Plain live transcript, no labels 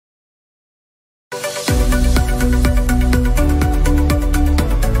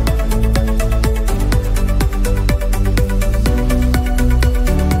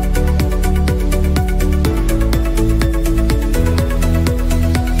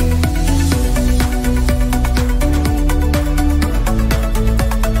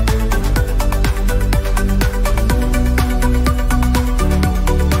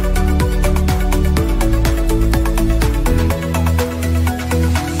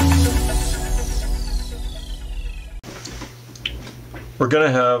We're going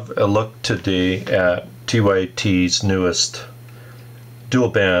to have a look today at TYT's newest dual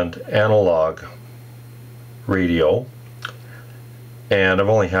band analog radio, and I've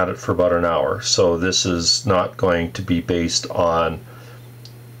only had it for about an hour, so this is not going to be based on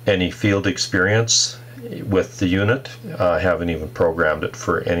any field experience with the unit. I haven't even programmed it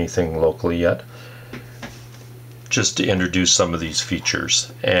for anything locally yet, just to introduce some of these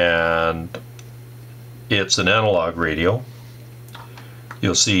features. And it's an analog radio.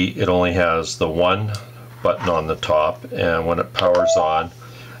 You'll see it only has the one button on the top, and when it powers on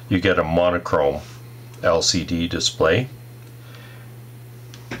you get a monochrome LCD display,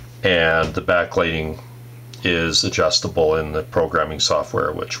 and the backlighting is adjustable in the programming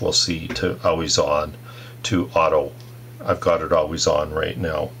software, which we'll see, to always on to auto. I've got it always on right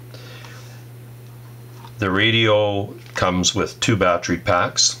now. The radio comes with 2 battery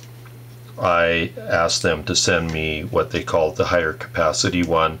packs. I asked them to send me what they call the higher capacity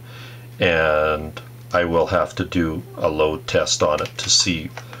one, and I will have to do a load test on it to see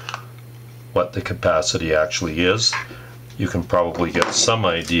what the capacity actually is. You can probably get some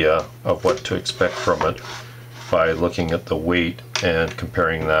idea of what to expect from it by looking at the weight and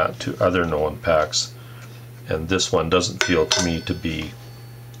comparing that to other known packs. And this one doesn't feel to me to be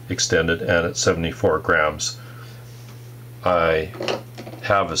extended, and at 74 grams I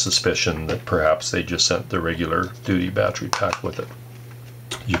have a suspicion that perhaps they just sent the regular duty battery pack with it.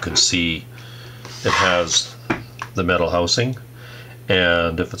 You can see it has the metal housing,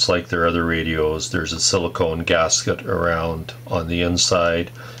 and if it's like their other radios, there's a silicone gasket around on the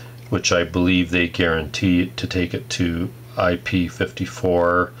inside, which I believe they guarantee to take it to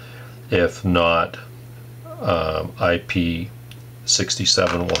IP54, if not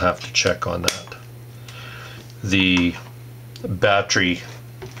IP67. We'll have to check on that. The battery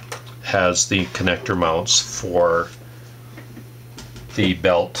has the connector mounts for the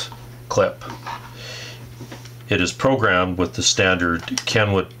belt clip. It is programmed with the standard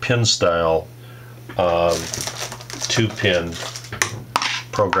Kenwood pin style 2-pin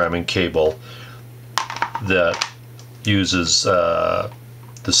programming cable that uses the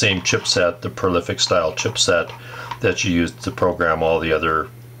same chipset, the prolific style chipset that you use to program all the other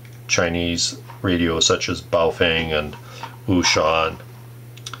Chinese radios such as Baofeng and Wushan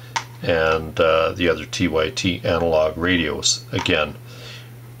and the other TYT analog radios. Again,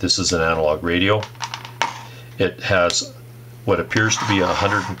 this is an analog radio. It has what appears to be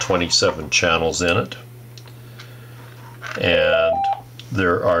 127 channels in it, and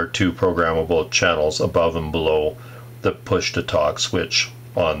there are 2 programmable channels above and below the push to talk switch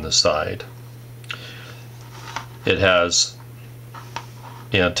on the side. It has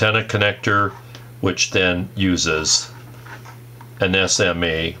the antenna connector, which then uses an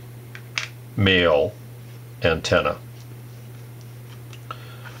SMA male antenna,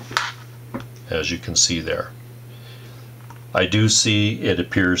 as you can see there. I do see it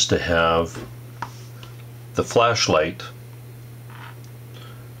appears to have the flashlight,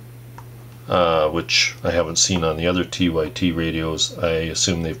 which I haven't seen on the other TYT radios. I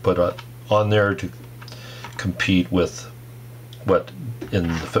assume they've put on there to compete with what in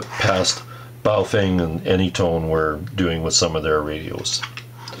the past Baofeng and Anytone were doing with some of their radios.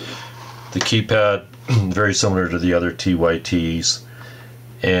 The keypad, very similar to the other TYTs,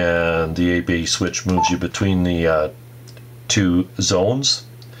 and the A-B switch moves you between the 2 zones,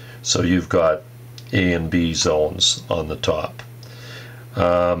 so you've got A and B zones on the top.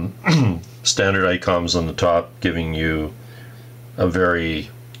 Standard icons on the top giving you a very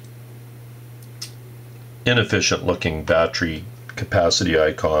inefficient looking battery capacity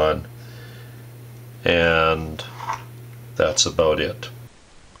icon, and that's about it.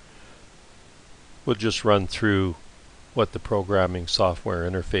 We'll just run through what the programming software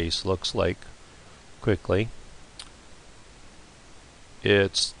interface looks like quickly.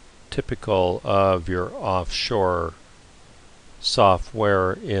 It's typical of your offshore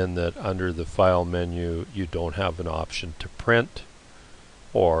software in that under the file menu you don't have an option to print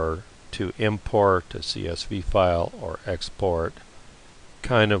or to import a CSV file or export,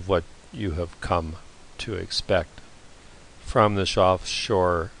 kind of what you have come to expect from this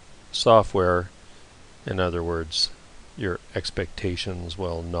offshore software. In other words, your expectations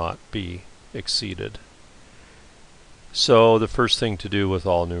will not be exceeded. So the first thing to do with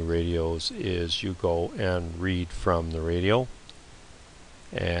all new radios is you go and read from the radio,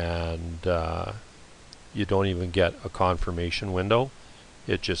 and you don't even get a confirmation window.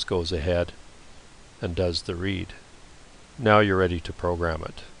 It just goes ahead and does the read. Now you're ready to program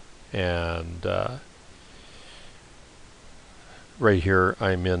it, and right here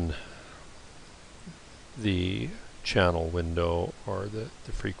I'm in the channel window or the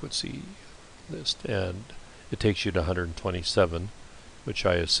frequency list, and it takes you to 127, which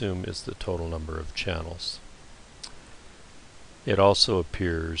I assume is the total number of channels. It also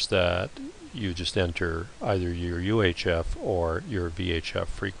appears that you just enter either your UHF or your VHF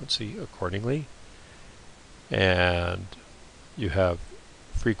frequency accordingly, and you have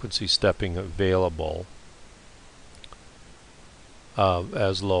frequency stepping available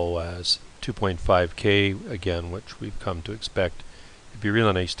as low as 2.5K, again, which we've come to expect. It'd be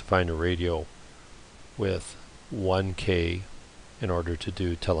really nice to find a radio with 1K in order to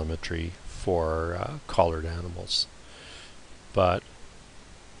do telemetry for collared animals, but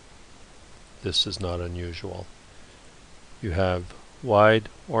this is not unusual. You have wide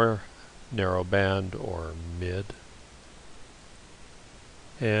or narrow band or mid,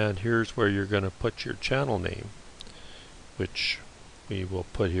 and here's where you're going to put your channel name, which we will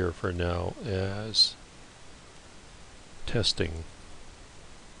put here for now as testing,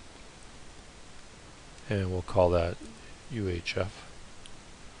 and we'll call that UHF.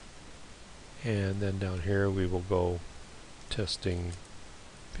 And then down here we will go testing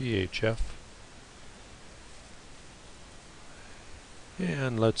VHF,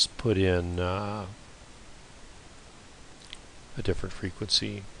 and let's put in a different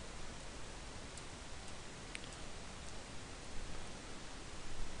frequency.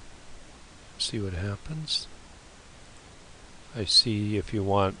 See what happens. I see if you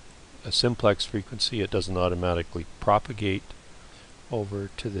want a simplex frequency, it doesn't automatically propagate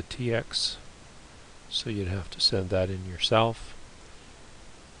over to the TX, so you'd have to send that in yourself.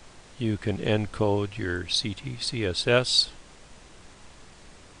 You can encode your CTCSS.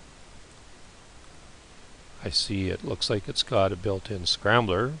 I see it looks like it's got a built-in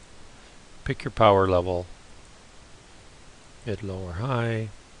scrambler. Pick your power level, mid, low, or high.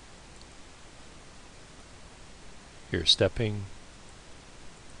 Your stepping,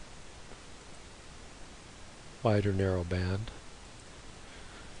 wide or narrow band.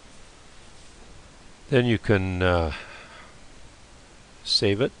 Then you can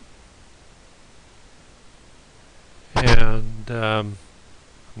save it, and I'm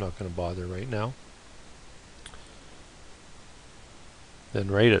not going to bother right now. Then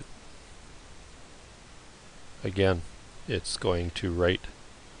write it. Again, it's going to write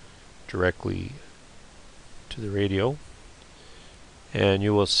directly to the radio, and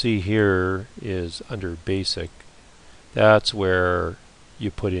you will see here is under basic, that's where you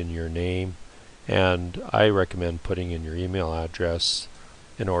put in your name, and I recommend putting in your email address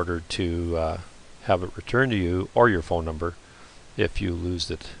in order to have it returned to you, or your phone number if you lose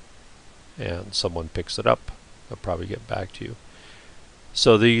it and someone picks it up. They'll probably get back to you.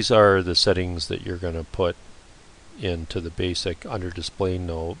 So these are the settings that you're going to put into the basic under display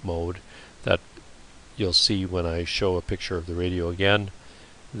mode that you'll see when I show a picture of the radio again,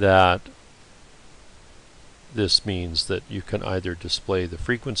 that this means that you can either display the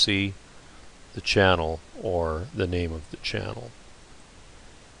frequency, the channel, or the name of the channel.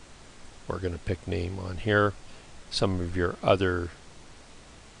 We're going to pick name on here. Some of your other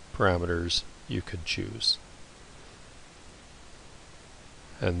parameters you could choose.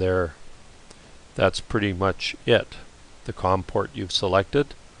 And there, that's pretty much it. The COM port you've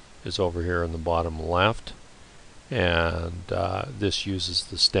selected is over here in the bottom left, and this uses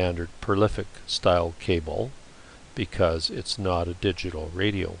the standard prolific style cable because it's not a digital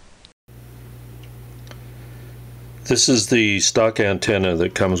radio. This is the stock antenna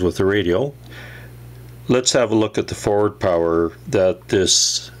that comes with the radio. Let's have a look at the forward power that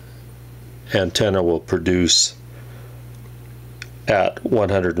this antenna will produce at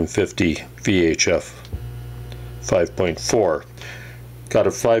 150 VHF 5.4. Got a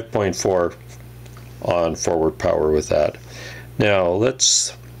 5.4 on forward power with that. Now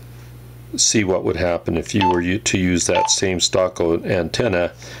let's see what would happen if you were to use that same stock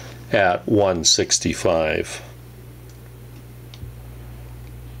antenna at 165.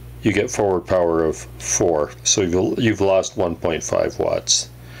 You get forward power of 4, so you've lost 1.5 watts.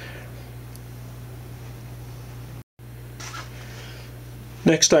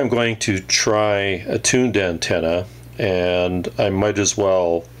 Next I'm going to try a tuned antenna, and I might as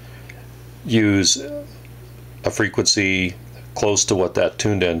well use a frequency close to what that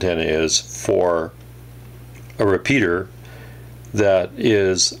tuned antenna is for a repeater that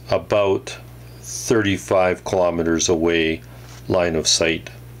is about 35 kilometers away line of sight.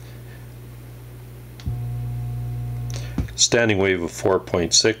 Standing wave of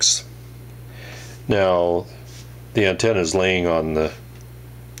 4.6. Now the antenna is laying on the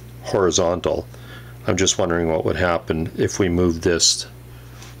horizontal. I'm just wondering what would happen if we move this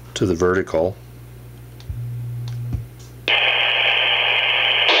to the vertical.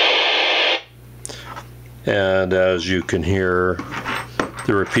 and as you can hear,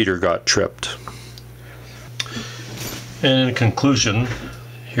 the repeater got tripped. And in conclusion,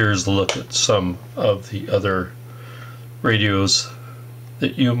 here's a look at some of the other radios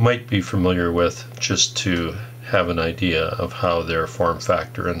that you might be familiar with, just to have an idea of how their form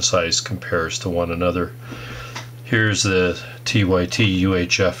factor and size compares to one another. Here's the TYT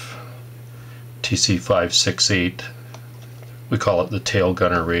UHF TC568. We call it the tail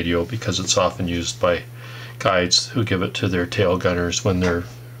gunner radio because it's often used by guides who give it to their tail gunners when they're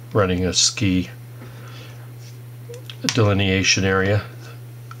running a ski delineation area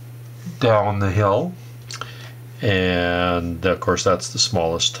down the hill. And of course that's the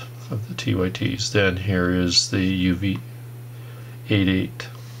smallest of the TYTs. Then here is the UV88,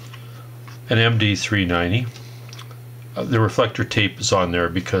 an MD390. The reflector tape is on there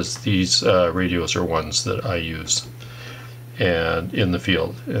because these radios are ones that I use and in the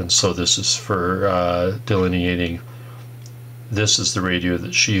field, and so this is for delineating. This is the radio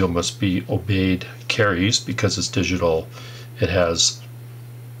that She Who Must Be Obeyed carries because it's digital. It has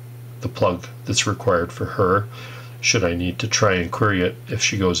the plug that's required for her should I need to try and query it if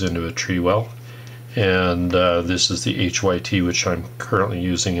she goes into a tree well. And this is the HYT, which I'm currently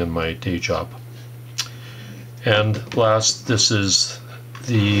using in my day job. And last, this is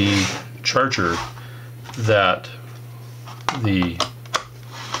the charger that the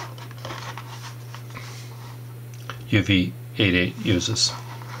UV88 uses.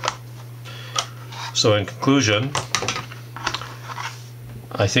 So in conclusion,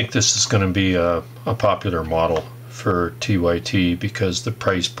 I think this is going to be a popular model for TYT because the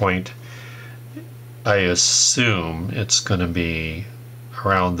price point, I assume it's going to be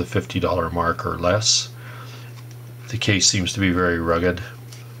around the $50 mark or less. The case seems to be very rugged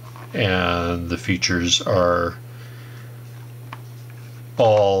and the features are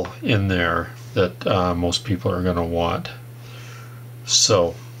all in there that most people are going to want.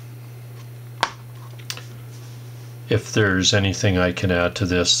 So if there's anything I can add to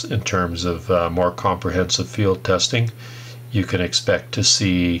this in terms of more comprehensive field testing, you can expect to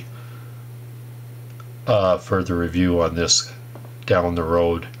see a further review on this down the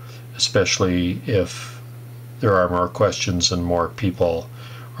road, especially if there are more questions and more people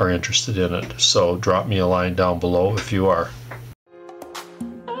are interested in it. So drop me a line down below if you are.